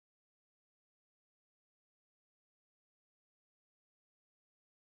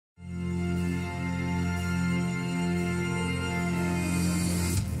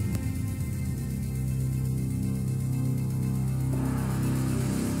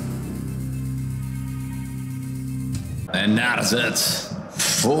And that's it.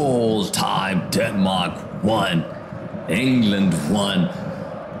 Full time. Denmark won. England won.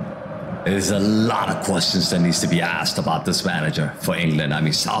 There's a lot of questions that needs to be asked about this manager for England. I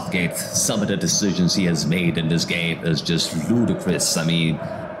mean, Southgate, some of the decisions he has made in this game is just ludicrous. I mean,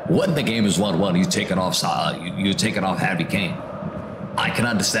 when the game is 1-1, you're taking off Harry Kane. I can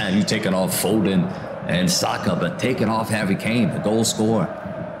understand you taking off Foden and Saka, but taking off Harry Kane, the goal scorer,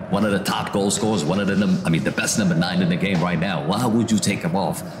 one of the top goal scorers, the best number 9 in the game right now. Why would you take him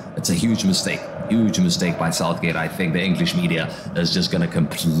off? It's a huge mistake by Southgate. I think the English media is just going to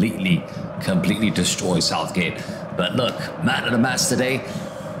completely destroy Southgate. But look, man of the match today,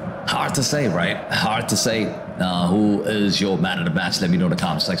 hard to say, right? Hard to say. Who is your man of the match? Let me know in the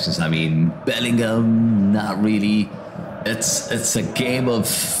comment sections. I mean, Bellingham, not really. It's a game of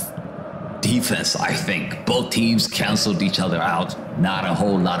defense, I think. Both teams canceled each other out. Not a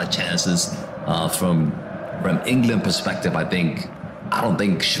whole lot of chances from England perspective. I don't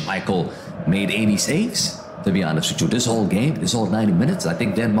think Schmeichel made any saves, to be honest with you. This whole game, this whole 90 minutes, I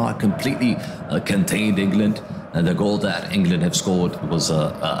think Denmark completely contained England. And the goal that England have scored was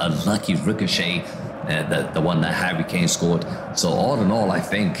a lucky ricochet, the one that Harry Kane scored. So all in all, I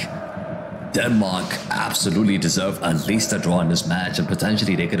think Denmark absolutely deserve at least a draw in this match, and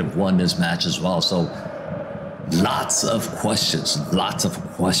potentially they could have won this match as well. So lots of questions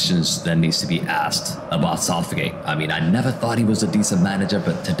that needs to be asked about Southgate. I mean, I never thought he was a decent manager,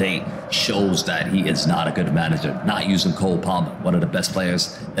 but today shows that he is not a good manager. Not using Cole Palmer, one of the best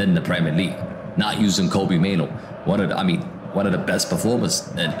players in the Premier League. Not using Kobe Mainoo, one of the best performers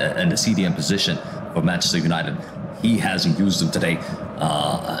in the CDM position for Manchester United. He hasn't used him today.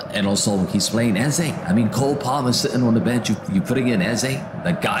 And also, he's playing Eze. I mean, Cole Palmer sitting on the bench. You putting in Eze,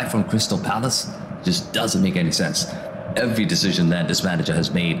 the guy from Crystal Palace, just doesn't make any sense. Every decision that this manager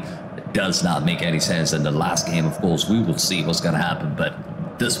has made does not make any sense. In the last game, of course, we will see what's going to happen. But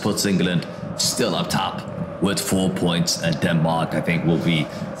this puts England still up top with 4 points. And Denmark, I think, will be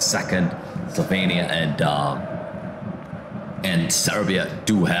second. Slovenia and Serbia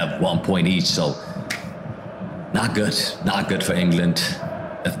do have 1 point each. So not good for England.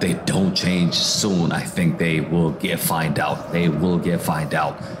 If they don't change soon, I think they will find out. They will find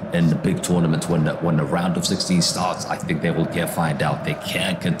out in the big tournament when the round of 16 starts. I think they will find out. They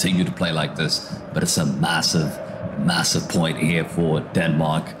can't continue to play like this. But it's a massive point here for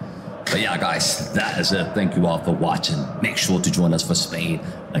Denmark. But yeah, guys, that is it. Thank you all for watching. Make sure to join us for Spain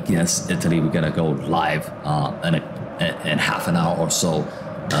against Italy. We're gonna go live in half an hour or so,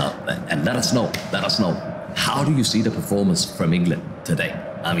 and let us know. How do you see the performance from England today?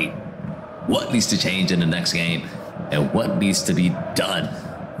 I mean, what needs to change in the next game, and what needs to be done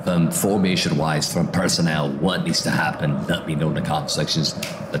from formation-wise, from personnel? What needs to happen? Let me know in the comment sections.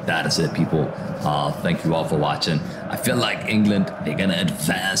 But that is it, people. Thank you all for watching. I feel like England, they're gonna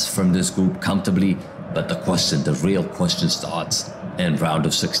advance from this group comfortably, but the real question starts in round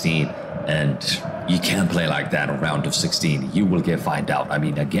of 16, and you can't play like that in round of 16. You will find out. I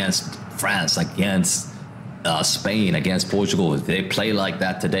mean, against France, against Spain, against Portugal, if they play like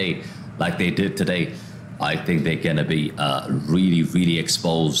that today, like they did today, I think they're gonna be really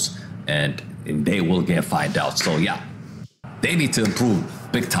exposed, and they will find out. So yeah, they need to improve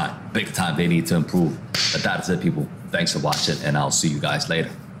big time. They need to improve. But that's it, people. Thanks for watching, and I'll see you guys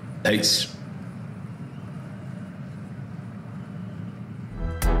later. Peace.